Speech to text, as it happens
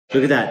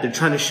Look at that. They're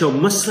trying to show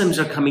Muslims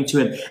are coming to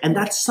him. And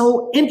that's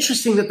so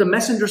interesting that the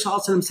Messenger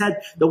ﷺ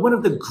said that one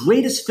of the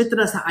greatest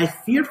fitnas that I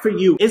fear for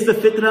you is the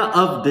fitna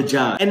of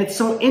Dajjal. And it's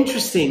so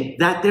interesting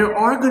that there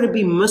are going to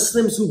be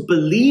Muslims who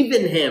believe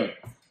in him.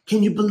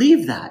 Can you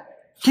believe that?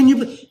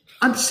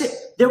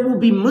 There will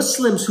be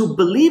Muslims who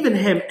believe in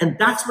him, and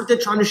that's what they're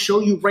trying to show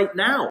you right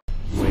now.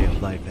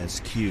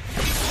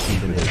 WAYOFLIFESQ,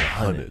 keeping it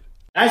 100.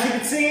 As you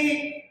can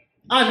see,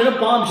 I'm in a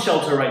bomb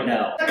shelter right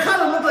now. I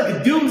kind of look like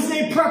a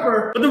doomsday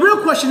prepper. But the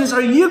real question is,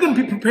 are you going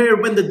to be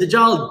prepared when the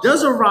Dajjal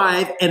does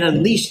arrive and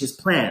unleash his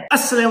plan?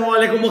 Assalamu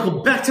alaikum,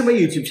 welcome back to my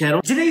YouTube channel.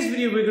 In today's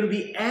video, we're going to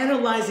be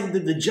analyzing the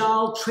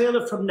Dajjal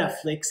trailer from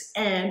Netflix,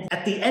 and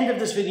at the end of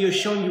this video,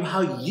 showing you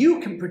how you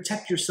can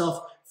protect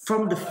yourself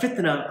from the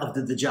fitna of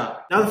the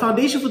Dajjal. Now, the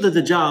foundation for the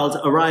Dajjal's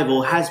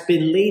arrival has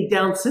been laid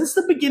down since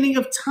the beginning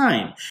of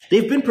time.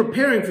 They've been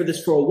preparing for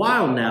this for a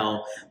while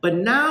now, but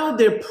now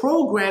their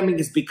programming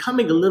is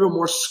becoming a little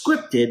more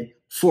scripted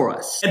for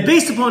us. And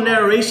based upon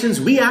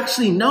narrations, we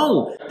actually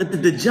know that the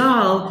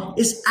Dajjal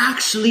is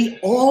actually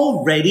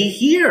already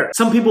here.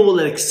 Some people will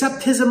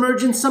accept his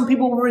emergence, some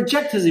people will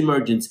reject his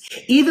emergence.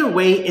 Either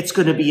way, it's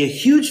going to be a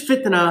huge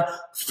fitna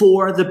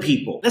for the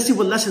people. Let's see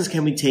what lessons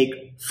can we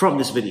take from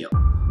this video.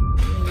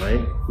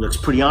 Right? Looks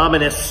pretty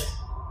ominous.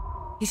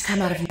 He's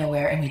come out of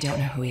nowhere and we don't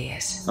know who he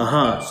is.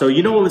 So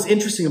you know what was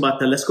interesting about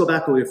that? Let's go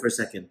back over here for a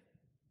second.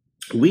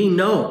 We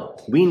know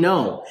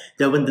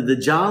that when the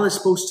Dajjal is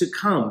supposed to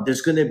come,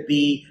 there's going to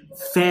be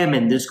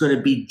famine, there's going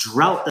to be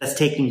drought that's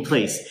taking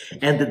place.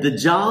 And the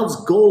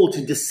Dajjal's goal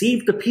to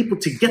deceive the people,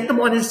 to get them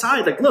on his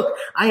side. Like, look,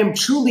 I am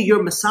truly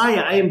your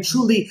Messiah. I am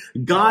truly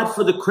God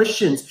for the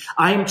Christians.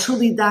 I am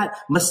truly that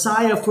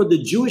Messiah for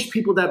the Jewish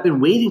people that have been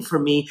waiting for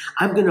me.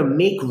 I'm going to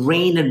make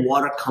rain and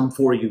water come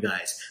for you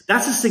guys.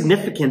 That's the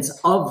significance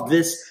of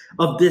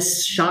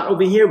this shot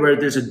over here where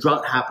there's a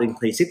drought happening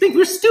place. You think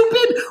we're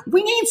stupid? We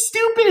ain't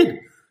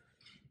stupid.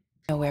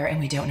 Nowhere and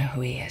we don't know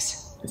who he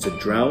is. It's a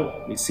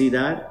drought. You see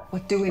that?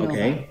 What do we know?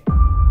 Okay.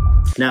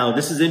 Now,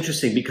 this is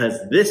interesting because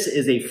this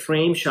is a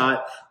frame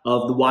shot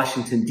of the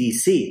Washington,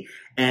 D.C.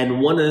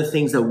 And one of the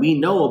things that we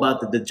know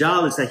about the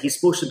Dajjal is that he's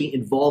supposed to be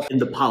involved in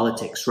the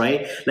politics,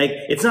 right? Like,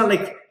 it's not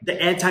like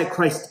the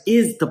Antichrist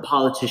is the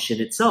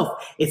politician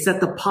itself. It's that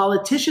the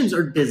politicians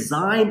are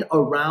designed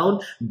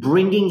around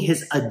bringing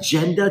his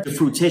agenda to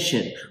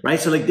fruition, right?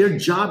 So like their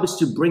job is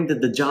to bring the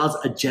Dajjal's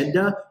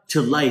agenda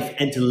to life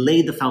and to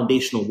lay the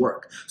foundational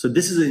work. So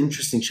this is an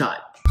interesting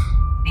shot.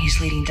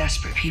 He's leading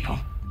desperate people.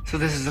 So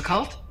this is a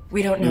cult?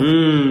 We don't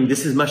know.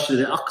 This is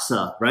Masjid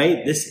al-Aqsa,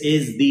 right? This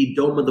is the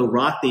Dome of the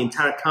Rock. The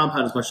entire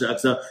compound is Masjid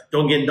al-Aqsa.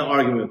 Don't get into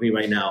argument with me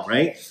right now,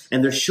 right?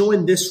 And they're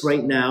showing this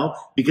right now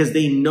because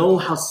they know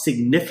how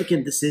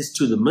significant this is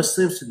to the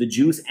Muslims, to the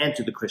Jews, and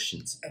to the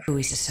Christians. Who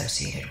he's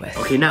associated with.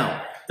 Okay,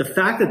 now, the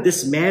fact that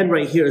this man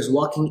right here is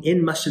walking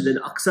in Masjid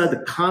al-Aqsa,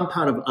 the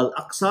compound of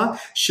al-Aqsa,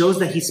 shows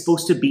that he's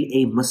supposed to be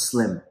a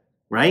Muslim.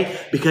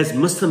 Right? Because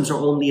Muslims are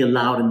only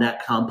allowed in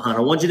that compound. I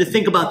want you to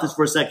think about this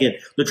for a second.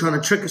 They're trying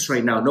to trick us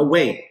right now. No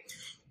way.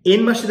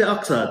 In Masjid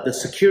al-Aqsa, the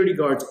security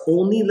guards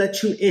only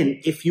let you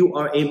in if you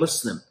are a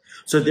Muslim.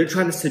 So they're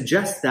trying to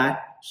suggest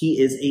that he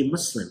is a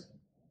Muslim.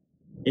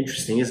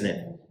 Interesting, isn't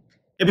it?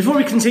 And before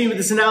we continue with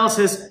this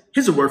analysis,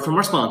 here's a word from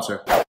our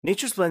sponsor.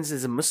 Nature's Blends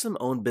is a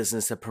Muslim-owned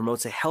business that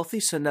promotes a healthy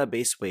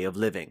Sunnah-based way of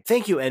living.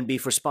 Thank you, NB,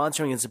 for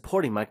sponsoring and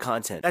supporting my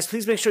content. Guys,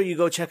 please make sure you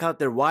go check out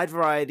their wide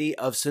variety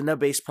of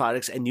Sunnah-based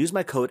products and use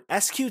my code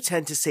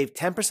SQ10 to save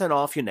 10%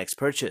 off your next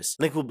purchase.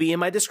 Link will be in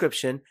my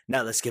description.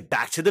 Now let's get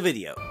back to the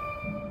video.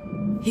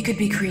 He could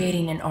be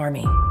creating an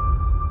army.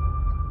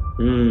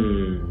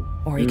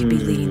 Or he could be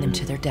leading them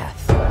to their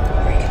death.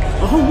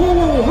 Oh,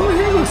 whoa, hold on,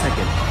 hang on a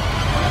second.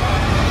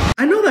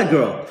 I know that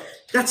girl.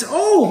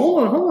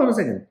 Hold on a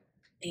second.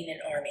 In an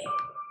army.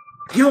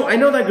 Yo, I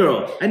know that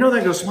girl.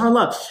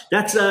 SubhanAllah.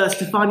 That's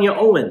Stefania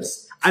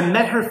Owens. I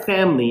met her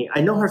family.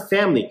 I know her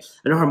family.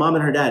 I know her mom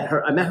and her dad.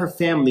 I met her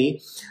family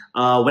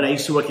when I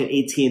used to work at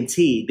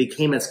AT&T. They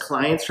came as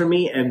clients for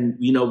me, and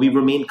we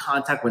remained in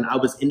contact when I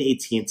was in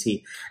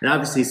AT&T. And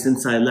obviously,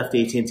 since I left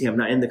AT&T, I'm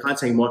not in the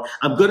contact anymore.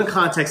 I'm good at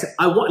contacts.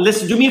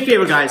 Listen, do me a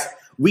favor, guys.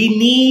 We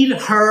need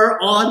her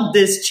on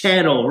this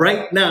channel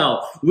right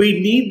now. We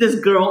need this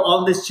girl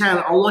on this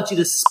channel. I want you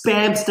to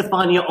spam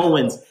Stefania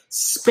Owens.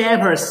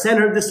 Spam her. Send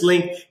her this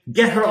link.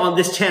 Get her on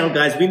this channel,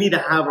 guys. We need to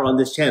have her on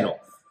this channel.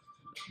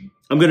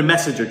 I'm going to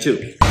message her,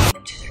 too.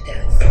 What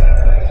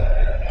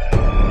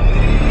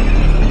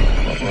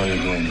are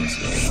you doing this?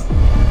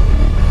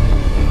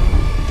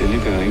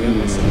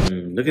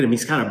 Look at him.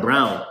 He's kind of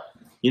brown.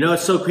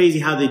 It's so crazy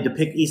how they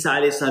depict Isa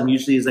alayhi salam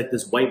usually as like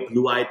this white,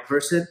 blue-eyed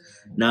person.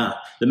 Nah,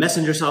 the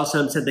Messenger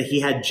ﷺ said that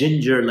he had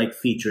ginger-like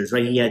features,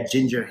 right? He had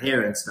ginger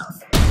hair and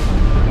stuff. A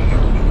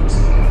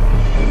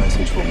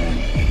message for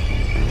me.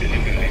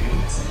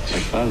 My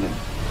father.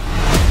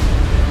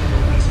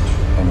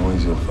 And who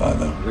is your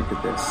father? Look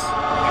at this.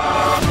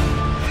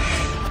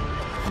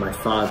 My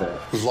father.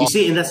 You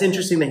see, and that's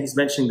interesting that he's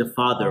mentioning the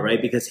father,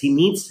 right? Because he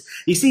needs,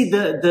 you see,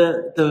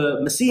 the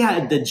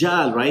Messiah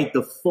Dajjal, right?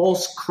 The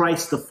false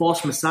Christ, the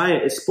false Messiah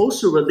is supposed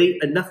to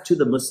relate enough to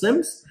the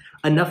Muslims,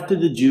 enough to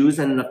the Jews,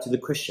 and enough to the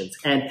Christians.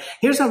 And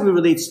here's how he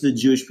relates to the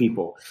Jewish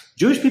people.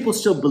 Jewish people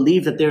still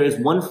believe that there is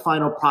one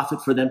final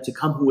prophet for them to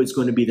come who is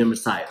going to be their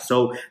Messiah.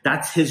 So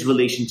that's his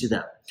relation to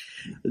them.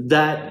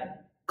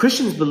 That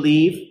Christians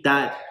believe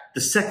that the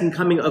second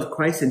coming of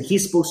Christ, and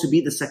he's supposed to be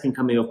the second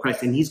coming of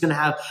Christ, and he's going to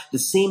have the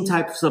same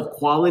types of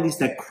qualities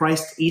that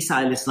Christ, Isa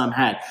alayhi salam,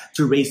 had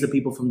to raise the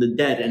people from the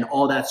dead and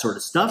all that sort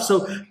of stuff.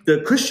 So the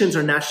Christians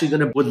are naturally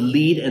going to would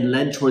lead and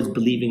lend towards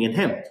believing in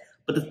him.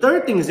 But the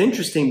third thing is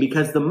interesting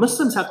because the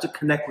Muslims have to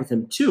connect with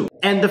him too.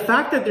 And the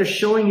fact that they're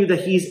showing you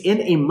that he's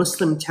in a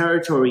Muslim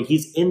territory,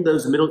 he's in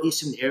those Middle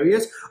Eastern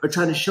areas, are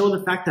trying to show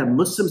the fact that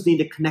Muslims need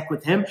to connect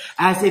with him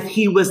as if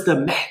he was the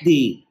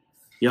Mahdi.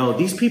 Yo,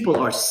 these people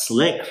are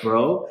slick,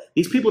 bro.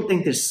 These people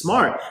think they're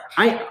smart.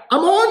 I'm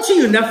on to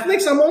you,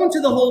 Netflix. I'm on to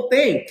the whole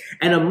thing.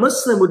 And a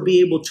Muslim would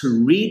be able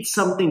to read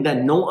something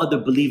that no other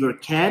believer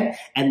can,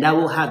 and that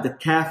will have the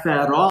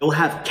kafirah. It will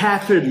have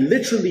kafir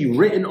literally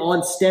written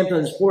on, stamped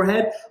on his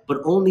forehead,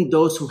 but only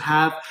those who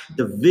have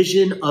the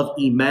vision of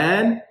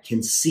Iman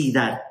can see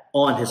that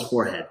on his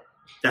forehead.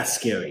 That's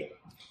scary.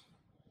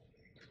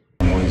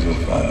 Where's your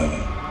father?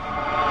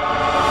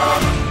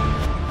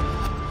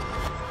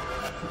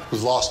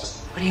 We've lost him.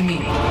 What do you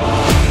mean?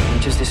 He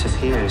just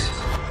disappears.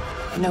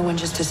 No one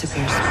just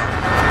disappears.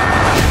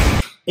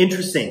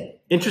 Interesting.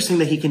 Interesting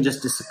that he can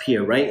just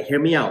disappear, right? Hear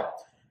me out.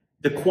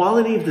 The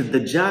quality of the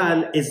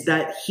Dajjal is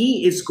that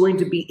he is going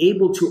to be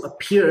able to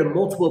appear in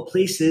multiple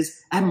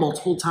places at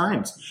multiple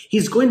times.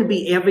 He's going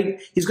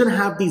to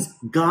have these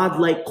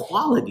godlike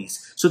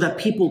qualities so that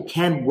people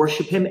can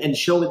worship him and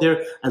show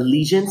their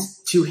allegiance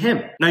to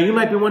him. Now you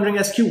might be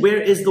wondering, SQ, where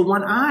is the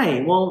one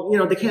eye? Well, you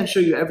know, they can't show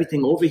you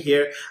everything over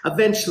here.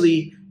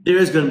 Eventually, there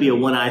is going to be a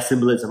one eye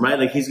symbolism, right?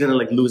 Like he's going to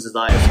like lose his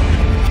eyes.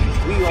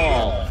 We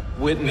all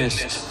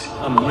witnessed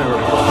a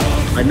miracle.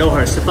 I know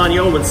her. Stephanie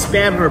Owen,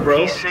 spam her,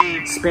 bro.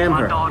 Spam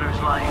her. Daughter's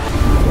life.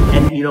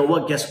 And you know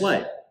what? Guess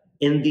what?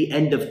 In the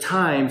end of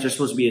times, there's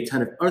supposed to be a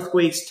ton of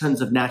earthquakes, tons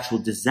of natural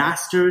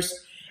disasters.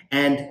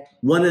 And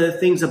one of the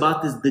things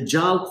about this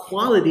Dajjal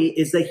quality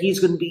is that he's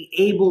going to be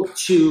able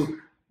to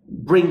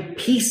bring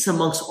peace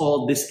amongst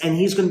all this, and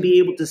he's going to be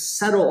able to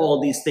settle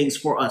all these things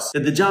for us. The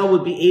Dajjal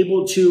would be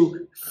able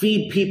to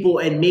feed people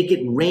and make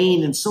it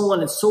rain and so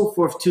on and so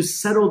forth to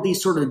settle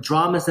these sort of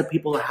dramas that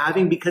people are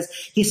having, because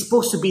he's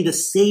supposed to be the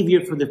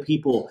savior for the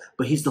people,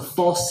 but he's the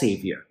false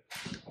savior.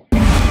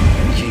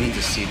 You need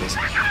to see this.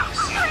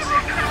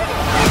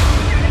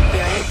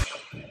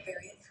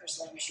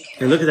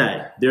 And look at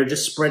that. They're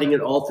just spreading it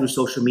all through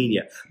social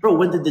media. Bro,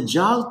 when the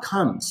Dajjal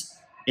comes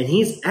and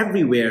he's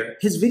everywhere,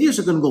 his videos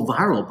are going to go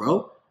viral,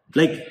 bro.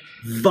 Like,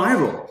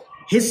 viral.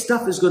 His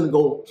stuff is going to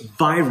go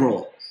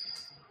viral.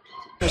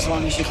 For as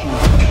long as you can.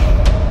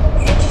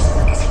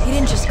 He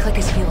didn't just click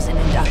his heels and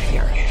end up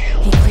here.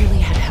 He clearly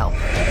had help.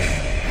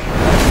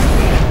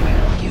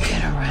 You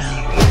get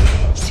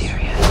around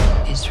Syria,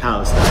 Israel,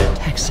 Palestine,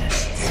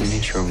 Texas. The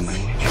nature of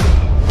language.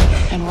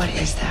 And what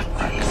is that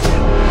work?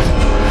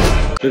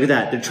 Look at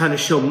that. They're trying to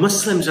show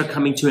Muslims are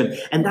coming to him.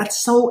 And that's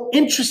so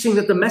interesting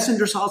that the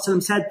Messenger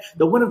ﷺ said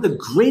that one of the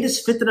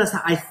greatest fitnas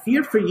that I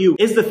fear for you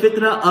is the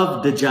fitna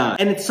of Dajjal.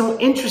 And it's so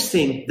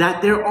interesting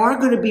that there are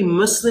going to be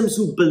Muslims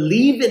who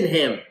believe in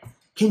him.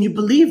 Can you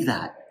believe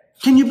that?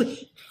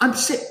 I'm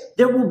sick.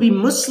 There will be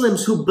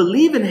Muslims who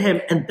believe in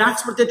him, and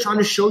that's what they're trying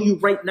to show you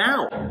right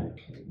now.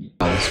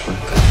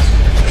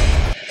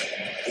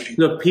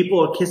 Look, people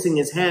are kissing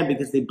his hand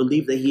because they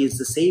believe that he is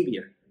the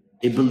savior.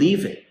 They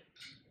believe it.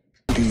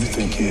 Who do you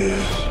think he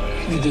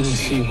is? You didn't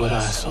see what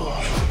I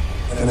saw.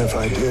 And if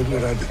I did,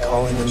 would I be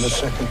calling him the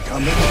second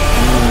coming?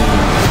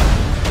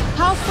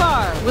 How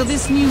far will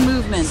this new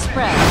movement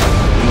spread?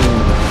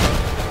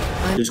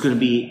 There's going to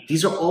be,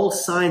 these are all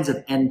signs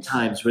of end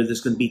times where there's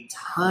going to be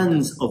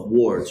tons of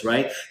wars,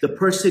 right? The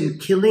person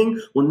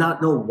killing will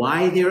not know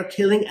why they're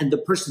killing, and the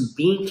person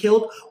being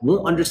killed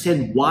won't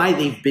understand why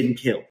they've been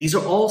killed. These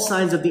are all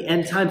signs of the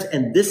end times,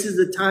 and this is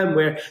the time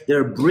where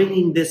they're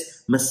bringing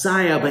this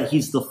Messiah, but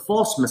he's the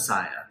false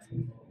Messiah.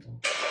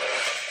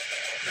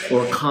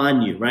 Or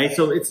Kanye, right?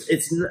 So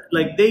it's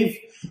like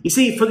you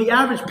see, for the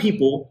average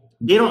people,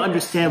 they don't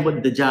understand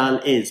what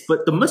Dajjal is,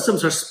 but the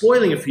Muslims are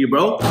spoiling it for you,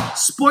 bro.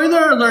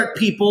 Spoiler alert,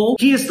 people.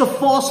 He is the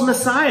false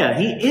Messiah.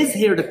 He is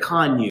here to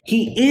con you.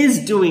 He is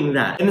doing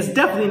that. And it's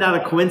definitely not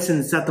a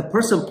coincidence that the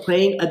person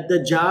playing a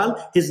Dajjal,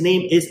 his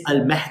name is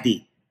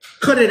Al-Mahdi.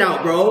 Cut it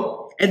out,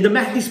 bro. And the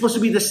Mahdi is supposed to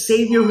be the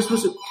savior who's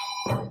supposed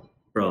to...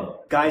 Bro.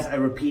 Guys, I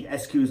repeat,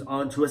 SQ is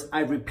on to us.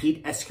 I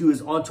repeat, SQ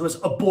is on to us.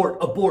 Abort,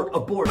 abort,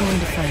 abort. I'm going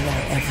to find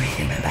out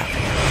everything about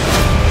him.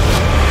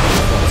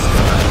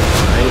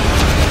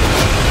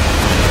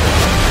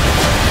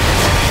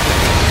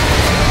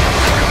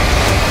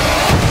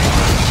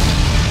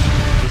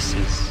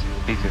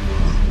 Bigger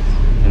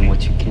than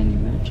what you can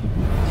imagine.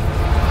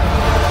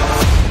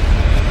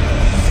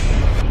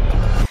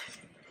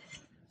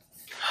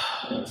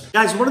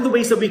 Guys, one of the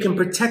ways that we can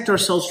protect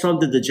ourselves from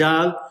the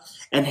Dajjal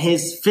and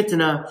his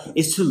fitna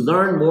is to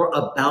learn more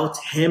about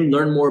him,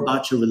 learn more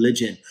about your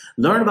religion.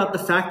 Learn about the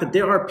fact that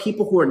there are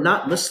people who are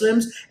not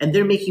Muslims and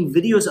they're making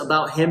videos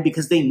about him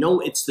because they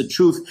know it's the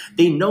truth.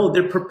 They know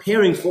they're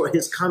preparing for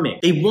his coming.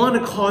 They want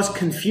to cause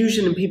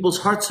confusion in people's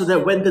hearts so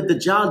that when the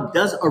Dajjal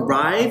does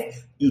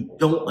arrive, you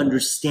don't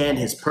understand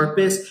his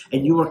purpose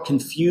and you are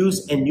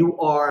confused and you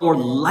are more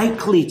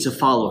likely to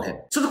follow him.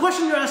 So the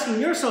question you're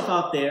asking yourself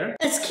out there,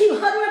 SQ,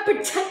 how do I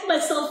protect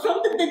myself from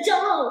the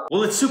Dajjal?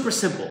 well, it's super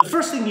simple. The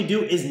first thing you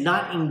do is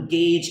not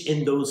engage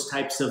in those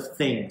types of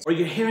things. Or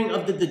you're hearing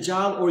of the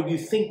Dajjal or you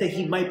think that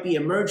he might be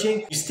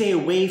emerging, you stay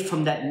away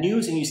from that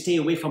news and you stay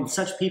away from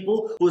such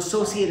people who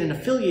associate and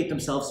affiliate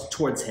themselves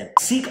towards him.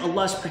 Seek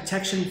Allah's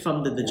protection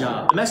from the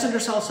Dajjal. The Messenger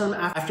ﷺ,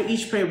 after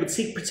each prayer, would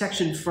seek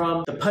protection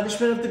from the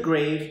punishment of the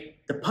grave,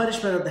 the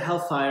punishment of the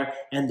hellfire,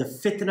 and the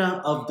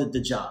fitna of the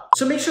Dajjal.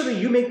 So make sure that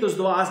you make those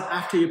du'as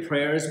after your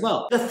prayer as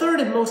well. The third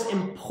and most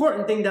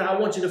important thing that I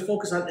want you to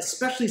focus on,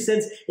 especially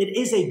since it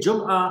is a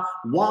Jum'ah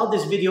while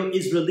this video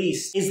is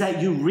released, is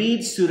that you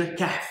read Surah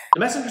Kahf. The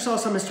Messenger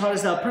ﷺ has taught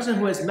us that a person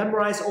who has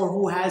memorized or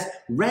who has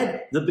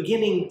read the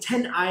beginning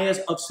 10 ayahs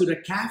of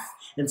Surah Kahf,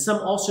 and some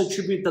also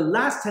attribute the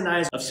last 10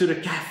 ayahs of Surah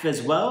Kahf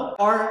as well,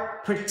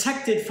 are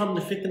protected from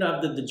the fitna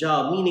of the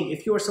Dajjal. Meaning,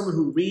 if you are someone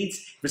who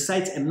reads,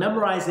 recites, and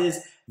memorizes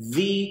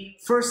the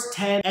first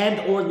 10 and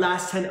or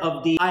last 10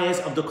 of the ayahs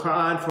of the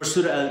Quran for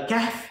Surah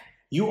Al-Kahf,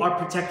 you are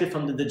protected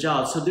from the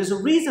Dajjal. So there's a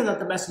reason that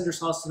the Messenger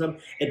ﷺ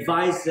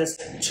advised us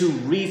to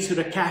read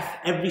Surah Kahf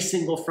every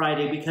single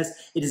Friday, because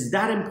it is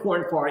that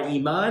important for our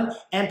iman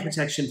and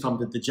protection from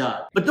the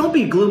Dajjal. But don't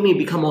be gloomy and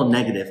become all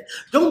negative.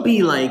 Don't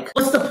be like,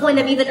 what's the point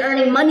of even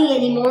earning money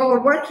anymore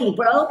or working,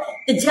 bro?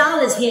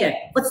 Dajjal is here.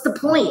 What's the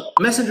point?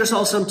 the Messenger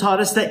ﷺ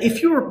taught us that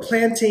if you were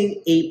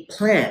planting a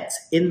plant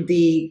in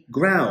the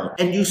ground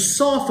and you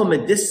saw from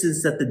a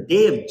distance that the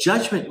day of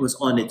judgment was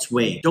on its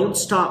way, don't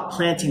stop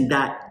planting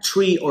that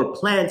tree or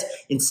plant.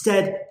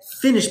 Instead,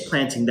 finish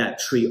planting that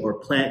tree or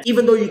plant,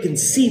 even though you can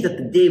see that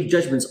the day of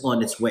judgment's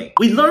on its way.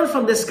 We learn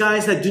from this,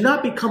 guys, that do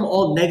not become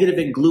all negative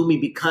and gloomy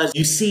because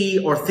you see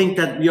or think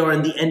that we are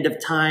in the end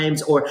of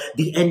times or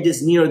the end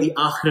is near, the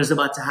akhir is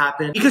about to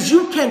happen. Because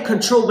you can't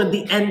control when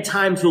the end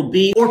times will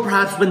be, or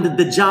perhaps when the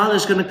Dajjal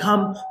is going to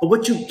come. But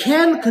what you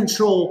can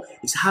control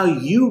is how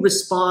you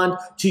respond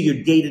to your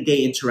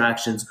day-to-day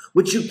interactions.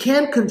 What you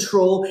can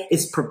control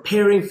is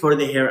preparing for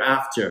the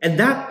hereafter. And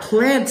that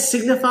plant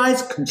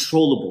signifies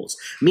controllables,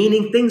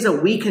 meaning things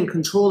that we can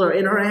control are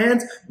in our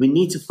hands. We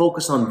need to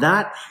focus on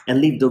that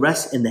and leave the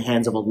rest in the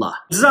hands of Allah.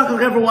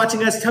 Jazakallah for watching,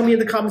 guys. Tell me in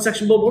the comment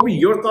section below, what were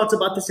your thoughts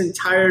about this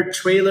entire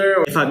trailer?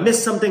 Or if I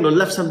missed something or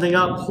left something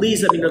out,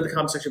 please let me know in the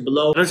comment section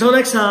below. And until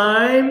next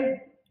time,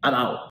 I'm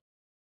out.